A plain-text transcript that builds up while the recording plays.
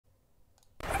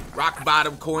Rock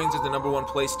Bottom Coins is the #1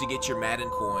 place to get your Madden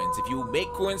coins. If you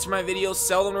make coins for my videos,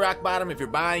 sell them to Rock Bottom. If you're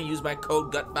buying, use my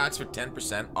code GUTBOX for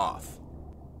 10% off.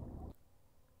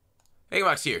 Hey,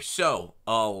 Box here. So,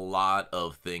 a lot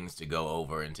of things to go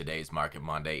over in today's Market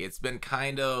Monday. It's been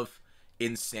kind of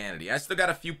insanity. I still got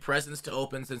a few presents to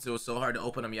open since it was so hard to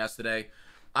open them yesterday.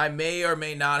 I may or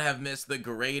may not have missed the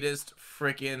greatest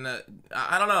freaking,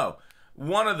 I don't know,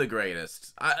 one of the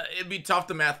greatest. It'd be tough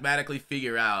to mathematically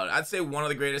figure out. I'd say one of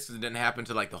the greatest because it didn't happen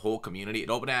to like the whole community. It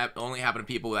only happened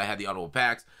to people that had the audible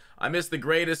packs. I missed the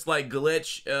greatest like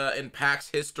glitch in packs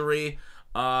history.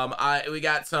 We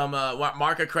got some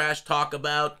market crash talk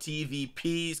about,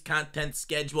 TVPs, content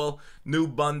schedule, new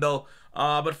bundle.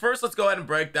 But first, let's go ahead and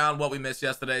break down what we missed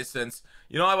yesterday, since,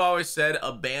 you know, I've always said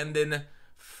abandon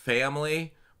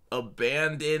family,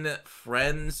 abandon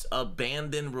friends,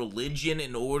 abandon religion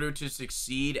in order to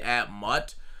succeed at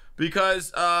MUT.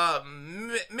 Because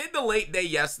mid to late day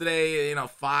yesterday, you know,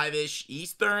 5-ish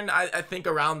Eastern, I think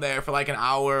around there for like an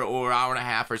hour or hour and a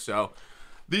half or so,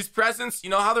 these presents, you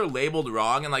know how they're labeled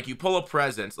wrong, and like you pull a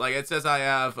present, like it says I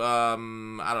have, I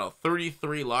don't know,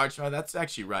 33 large. Oh, that's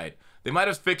actually right. They might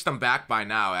have fixed them back by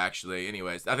now, actually.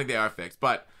 Anyways, I think they are fixed.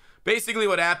 But basically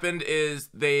what happened is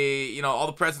they, you know, all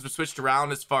the presents were switched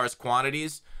around as far as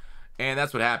quantities, and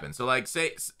that's what happened. So like,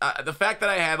 say, the fact that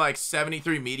I had like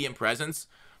 73 medium presents,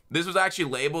 this was actually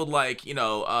labeled like, you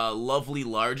know, lovely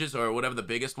larges or whatever the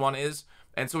biggest one is.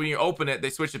 And so when you open it, they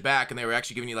switched it back, and they were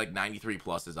actually giving you like 93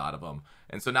 pluses out of them.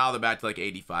 And so now they're back to like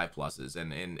 85 pluses,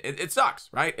 and it sucks,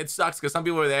 right? It sucks because some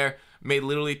people were there, made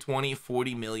literally 20,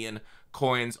 40 million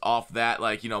coins off that,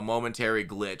 like, you know, momentary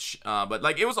glitch. But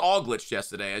like, it was all glitched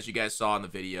yesterday, as you guys saw in the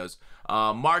videos.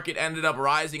 Market ended up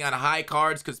rising on high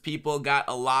cards because people got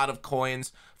a lot of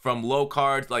coins from low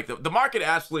cards. Like the market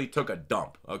absolutely took a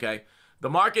dump, okay? The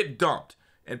market dumped.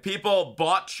 And people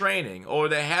bought training, or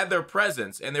they had their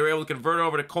presents, and they were able to convert it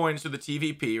over to coins through the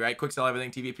TVP, right? Quick sell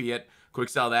everything, TVP it, quick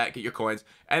sell that, get your coins.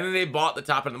 And then they bought the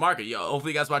top end of the market. Yo,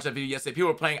 hopefully you guys watched that video yesterday. People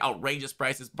were playing outrageous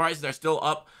prices. Prices are still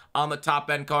up on the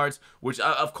top end cards, which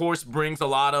of course brings a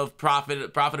lot of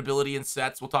profitability in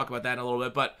sets. We'll talk about that in a little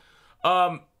bit. But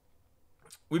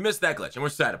we missed that glitch, and we're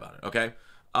sad about it, okay?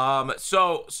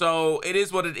 So it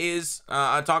is what it is.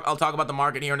 I'll talk about the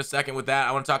market here in a second with that.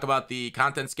 I want to talk about the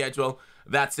content schedule.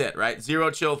 That's it, right?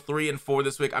 Zero Chill 3 and 4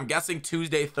 this week. I'm guessing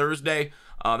Tuesday, Thursday.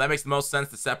 That makes the most sense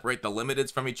to separate the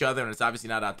limiteds from each other, and it's obviously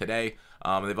not on today.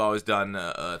 They've always done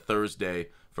Thursday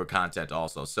for content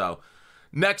also. So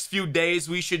next few days,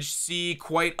 we should see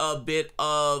quite a bit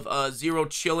of zero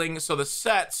chilling. So the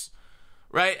sets,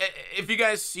 right? If you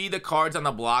guys see the cards on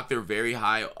the block, they're very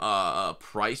high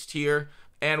priced here.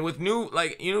 And with new,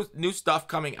 like, you know, new stuff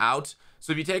coming out,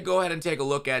 so if you go ahead and take a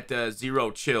look at Zero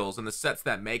Chills and the sets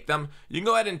that make them, you can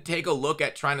go ahead and take a look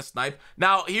at trying to snipe.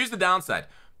 Now, here's the downside.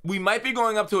 We might be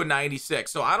going up to a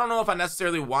 96, so I don't know if I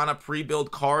necessarily want to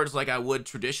pre-build cards like I would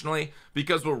traditionally,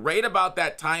 because we're right about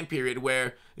that time period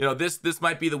where, you know, this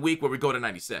might be the week where we go to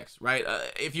 96, right?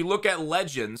 If you look at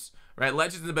Legends, right,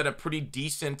 Legends has been a pretty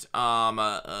decent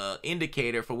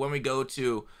indicator for when we go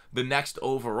to the next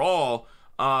overall.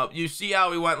 You see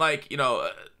how we went, like, you know,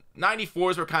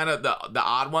 94s were kind of the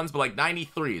odd ones, but like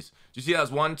 93s. You see that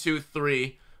was 1, 2,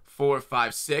 3, 4,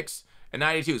 5, 6, and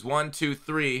 92s 1, 2,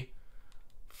 3,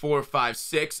 4, 5,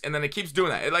 6, and then it keeps doing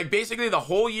that. Like basically the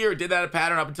whole year did that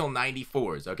pattern up until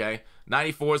 94s. Okay,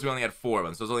 94s we only had 4 of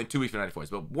them, so it was only 2 weeks for 94s.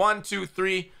 But 1, 2,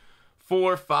 3,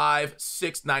 4, 5,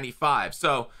 6, 95.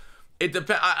 So it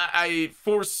depends. I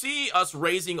foresee us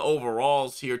raising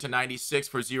overalls here to 96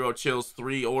 for Zero Chills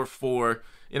 3 or 4.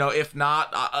 You know, if not,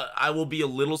 I will be a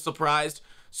little surprised.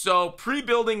 So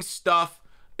pre-building stuff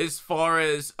as far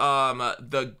as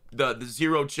the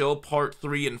Zero Chill part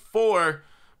 3 and 4,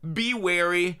 be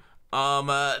wary.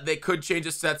 They could change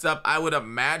the sets up. I would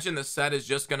imagine the set is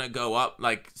just gonna go up,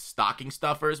 like stocking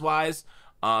stuffers wise.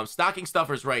 Stocking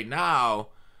stuffers right now,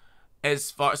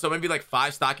 as far, so maybe like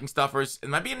 5 stocking stuffers. It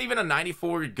might be even a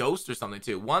 94 ghost or something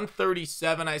too.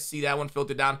 137, I see that one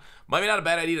filtered down. Might be not a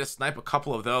bad idea to snipe a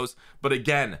couple of those. But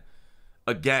again,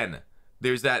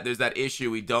 there's that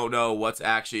issue. We don't know what's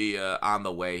actually on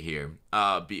the way here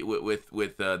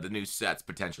with the new sets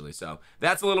potentially. So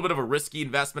that's a little bit of a risky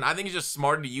investment. I think it's just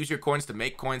smarter to use your coins to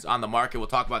make coins on the market. We'll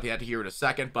talk about that here in a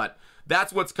second, but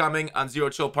that's what's coming on Zero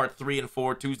Chill part 3 and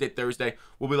 4, Tuesday, Thursday.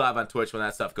 We'll be live on Twitch when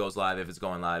that stuff goes live, if it's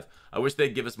going live. I wish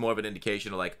they'd give us more of an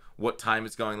indication of like what time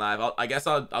it's going live. I guess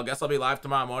I'll be live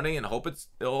tomorrow morning and hope it's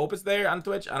there on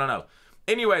Twitch. I don't know.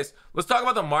 Anyways, let's talk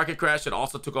about the market crash that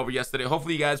also took over yesterday.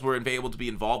 Hopefully you guys were able to be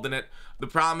involved in it. The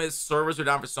problem is servers are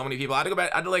down for so many people. I had to go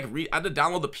back, I had to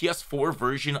download the PS4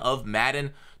 version of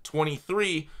Madden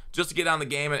 23 just to get on the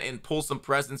game and pull some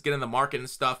presents, get in the market and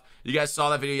stuff. You guys saw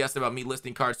that video yesterday about me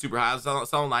listing cards super high. I was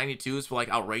selling 92s for like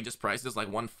outrageous prices, like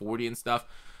 140 and stuff.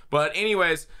 But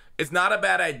anyways, it's not a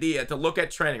bad idea to look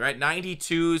at trending, right?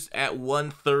 92s at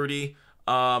 130.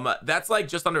 That's like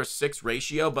just under a 6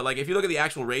 ratio, but like if you look at the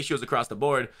actual ratios across the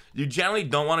board, you generally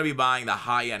don't want to be buying the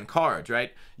high-end cards,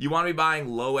 right? You want to be buying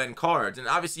low-end cards, and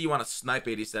obviously you want to snipe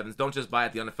 87s. Don't just buy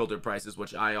at the unfiltered prices,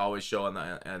 which I always show on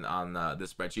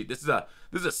this spreadsheet. This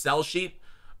is a sell sheet.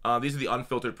 These are the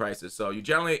unfiltered prices. So you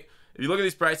generally, if you look at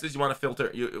these prices, you want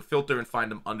to filter and find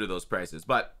them under those prices.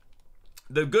 But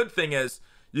the good thing is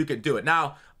you can do it.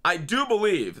 Now, I do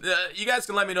believe you guys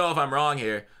can let me know if I'm wrong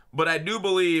here. But I do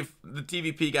believe the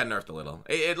TVP got nerfed a little.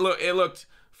 It looked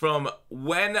from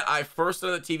when I first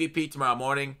started the TVP tomorrow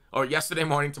morning, or yesterday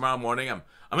morning, tomorrow morning,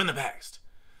 I'm in the past.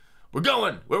 We're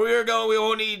going. Where we were going, we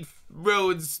won't need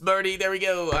roads, Marty. There we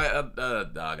go.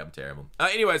 Dog, I'm terrible.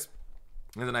 Anyways,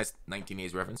 there's a nice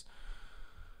 1980s reference.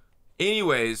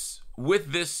 Anyways,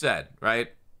 with this said, right?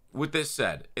 With this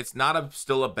said, it's not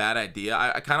still a bad idea.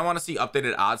 I kind of want to see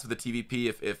updated odds for the TVP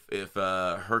if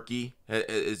Herky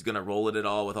is going to roll it at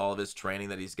all with all of his training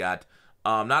that he's got.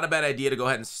 Not a bad idea to go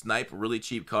ahead and snipe really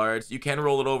cheap cards. You can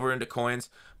roll it over into coins,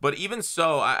 but even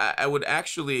so, I would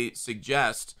actually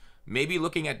suggest maybe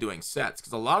looking at doing sets,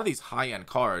 because a lot of these high-end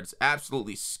cards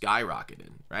absolutely skyrocketed,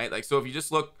 right? Like, so if you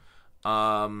just look,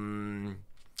 I kind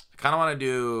of want to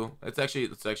do, let's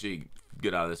actually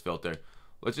get out of this filter.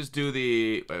 Let's just do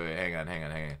the, wait, hang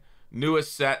on.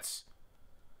 Newest sets.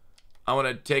 I want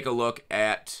to take a look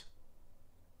at,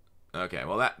 okay,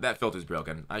 well, that filter's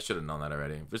broken. I should have known that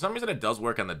already. For some reason, it does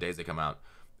work on the days they come out.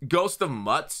 Ghost of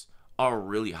Mutts are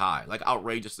really high, like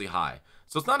outrageously high.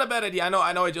 So it's not a bad idea. I know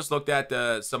I just looked at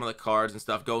some of the cards and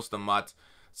stuff, Ghost of Mutt.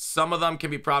 Some of them can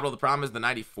be profitable. The problem is the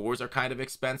 94s are kind of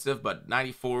expensive, but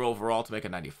 94 overall to make a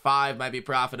 95 might be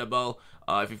profitable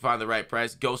if you find the right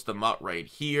price. Ghost of Mutt right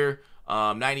here.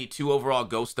 92 overall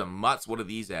Ghost of Mutts. What are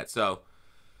these at? So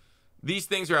these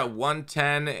things are at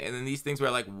 110, and then these things are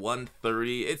at like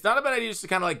 130. It's not a bad idea just to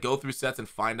kind of like go through sets and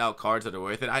find out cards that are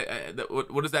worth it.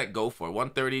 What does that go for?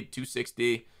 130,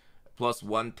 260, plus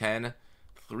 110,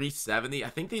 370. I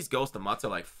think these Ghost of Mutts are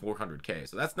like 400k.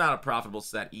 So that's not a profitable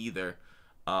set either,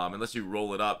 unless you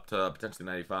roll it up to potentially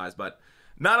 95s. But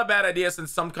not a bad idea since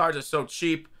some cards are so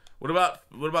cheap. What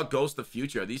about Ghost of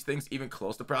Future? Are these things even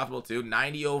close to profitable too?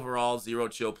 90 overall, 0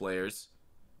 chill players.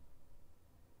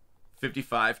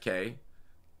 55k.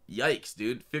 Yikes,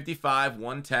 dude. 55,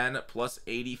 110 plus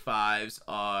 85s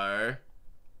are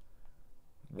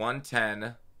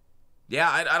 110. Yeah,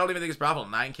 I don't even think it's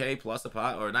profitable. 9k plus a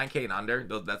pot, or 9k and under.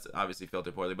 That's obviously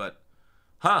filtered poorly, but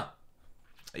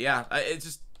yeah,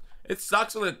 it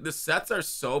sucks when the sets are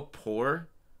so poor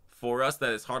for us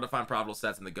that it's hard to find profitable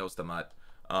sets in the Ghost of Mutt.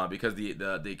 Because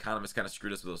the economists kind of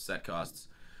screwed us with those set costs.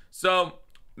 So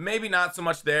maybe not so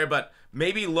much there, but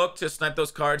maybe look to snipe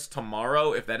those cards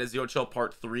tomorrow if that is Zero Chill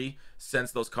Part 3,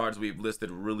 since those cards we've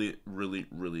listed really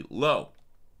low.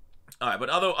 All right, but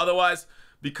otherwise,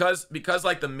 because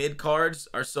like the mid cards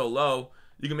are so low,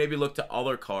 you can maybe look to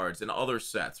other cards and other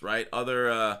sets, right? What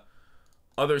are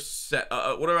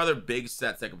other big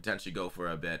sets that could potentially go for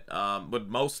a bit? Would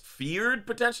Most Feared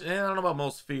potentially? I don't know about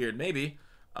Most Feared, maybe.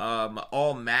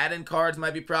 All Madden cards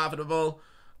might be profitable.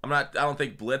 I don't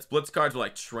think Blitz cards were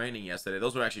like training yesterday.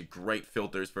 Those were actually great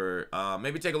filters for,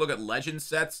 maybe take a look at Legend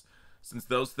sets, since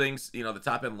those things, you know, the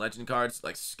top end Legend cards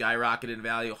like skyrocketed in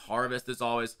value. Harvest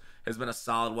has been a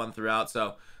solid one throughout.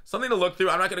 So something to look through.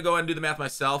 I'm not going to go ahead and do the math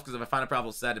myself, because if I find a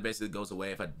profitable set, it basically goes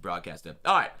away if I broadcast it.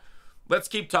 All right, let's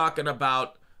keep talking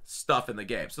about stuff in the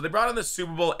game. So they brought in the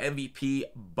Super Bowl MVP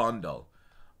bundle.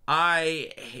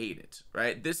 I hate it,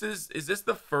 right? Is this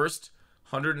the first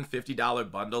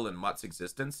 $150 bundle in Mutt's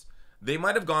existence? They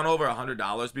might have gone over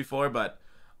 $100 before, but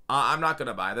I'm not going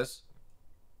to buy this.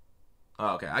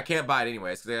 Oh, okay, I can't buy it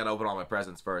anyways because I got to open all my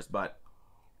presents first, but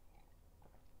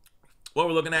what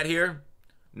we're looking at here,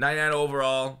 99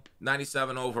 overall,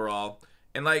 97 overall,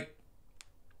 and like,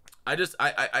 I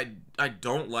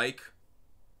don't like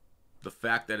the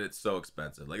fact that it's so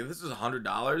expensive. Like, if this is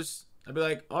 $100, I'd be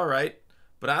like, all right.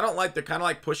 But I don't like, they're kind of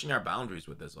like pushing our boundaries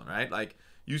with this one, right? Like,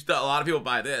 a lot of people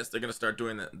buy this, they're going to start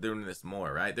doing this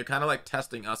more, right? They're kind of like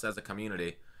testing us as a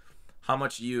community, how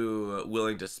much you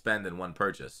willing to spend in one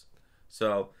purchase.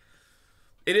 So,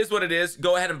 it is what it is.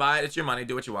 Go ahead and buy it. It's your money.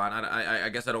 Do what you want. I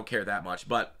guess I don't care that much.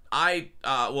 But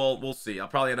we'll see. I'll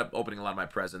probably end up opening a lot of my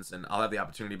presents, and I'll have the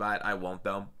opportunity to buy it. I won't,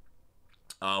 though.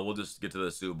 We'll just get to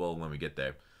the Super Bowl when we get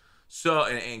there. So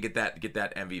and get that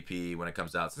MVP when it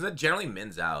comes out. Since it generally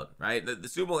mins out, right? The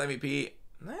Super Bowl MVP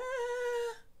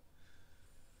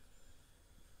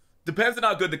depends on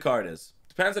how good the card is.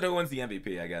 Depends on who wins the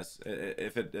MVP, I guess.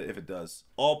 If it does.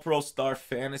 All Pro Star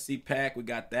Fantasy Pack, we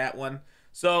got that one.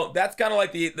 So that's kind of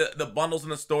like the bundles in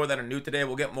the store that are new today.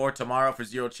 We'll get more tomorrow for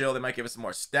Zero Chill. They might give us some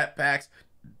more step packs.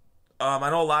 I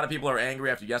know a lot of people are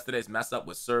angry after yesterday's mess up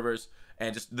with servers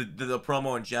and just the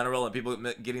promo in general and people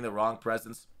getting the wrong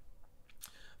presents.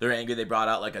 They're angry they brought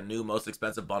out like a new most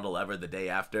expensive bundle ever the day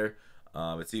after.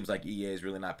 It seems like EA is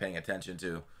really not paying attention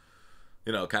to,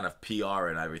 kind of PR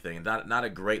and everything. And not a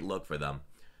great look for them.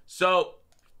 So,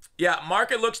 yeah,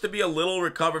 market looks to be a little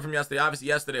recovered from yesterday. Obviously,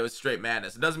 yesterday was straight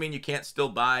madness. It doesn't mean you can't still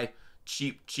buy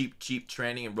cheap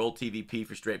training and roll TVP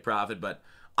for straight profit, but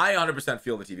I 100%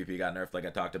 feel the TVP got nerfed like I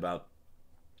talked about.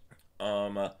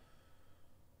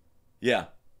 Yeah,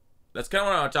 that's kind of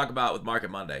what I want to talk about with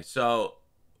Market Monday. So,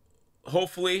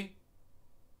 hopefully,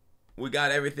 we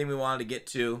got everything we wanted to get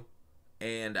to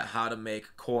and how to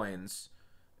make coins.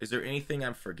 Is there anything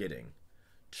I'm forgetting?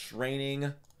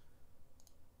 Training,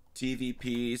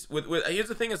 TVPs. Here's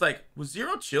the thing is, like, with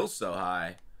Zero Chill so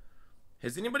high,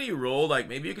 has anybody rolled, like,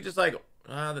 maybe you could just, like,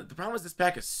 the problem is this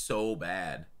pack is so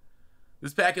bad.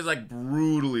 This pack is, like,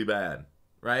 brutally bad,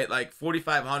 right? Like,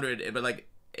 4,500, but, like,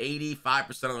 85%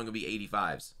 of them are going to be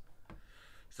 85s.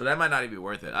 So that might not even be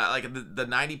worth it. Like, the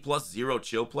 90-plus Zero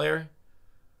Chill player,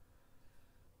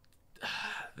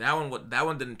 that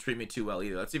one didn't treat me too well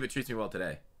either. Let's see if it treats me well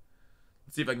today.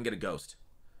 Let's see if I can get a ghost.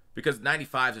 Because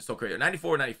 95s are so crazy.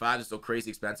 94, 95s are so crazy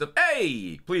expensive.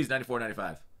 Hey! Please, 94,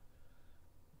 95.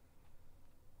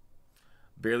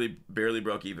 Barely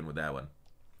broke even with that one.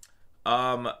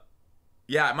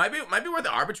 Yeah, it might be worth the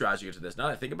arbitrage here to this. Now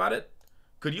that I think about it.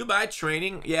 Could you buy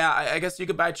training? Yeah, I guess you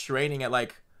could buy training at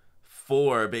like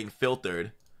 4 being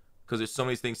filtered. Because there's so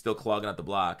many things still clogging up the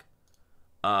block.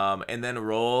 And then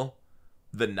roll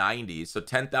the 90s. So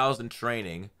 10,000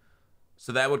 training.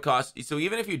 So that would cost, so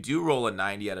even if you do roll a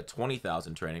 90 at a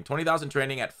 20,000 training, 20,000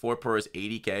 training at 4 per is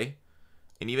 80K.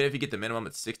 And even if you get the minimum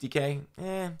at 60K,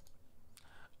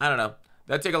 I don't know.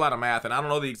 That'd take a lot of math. And I don't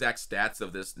know the exact stats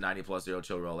of this 90 plus Zero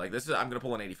Chill roll. Like this is, I'm going to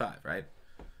pull an 85, right?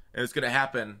 And it's going to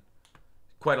happen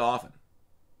quite often.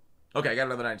 Okay, I got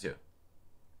another 92.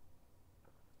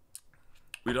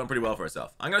 We're doing pretty well for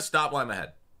ourselves. I'm going to stop while I'm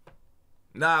ahead.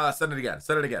 Nah, send it again.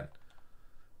 Send it again.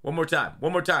 One more time.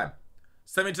 One more time.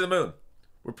 Send me to the moon.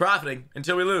 We're profiting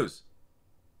until we lose.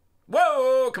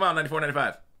 Whoa! Come on, 94,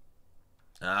 95.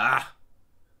 Ah.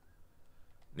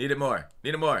 Need it more.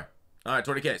 Need it more. All right,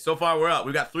 20K. So far, we're up.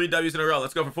 We've got 3 W's in a row.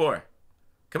 Let's go for 4.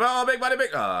 Come on, big money, big.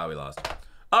 Ah, we lost.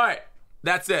 All right.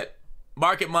 That's it.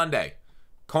 Market Monday.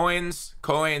 Coins.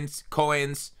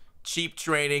 Cheap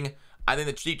trading. I think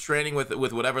the cheap trading with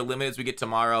whatever limiteds we get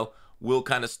tomorrow will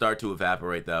kind of start to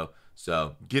evaporate, though.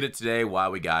 So get it today while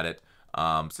we got it.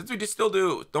 Since we just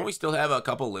don't we still have a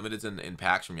couple limiteds in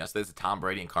packs from yesterday? It's Tom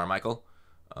Brady and Carmichael.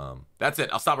 That's it.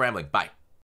 I'll stop rambling. Bye.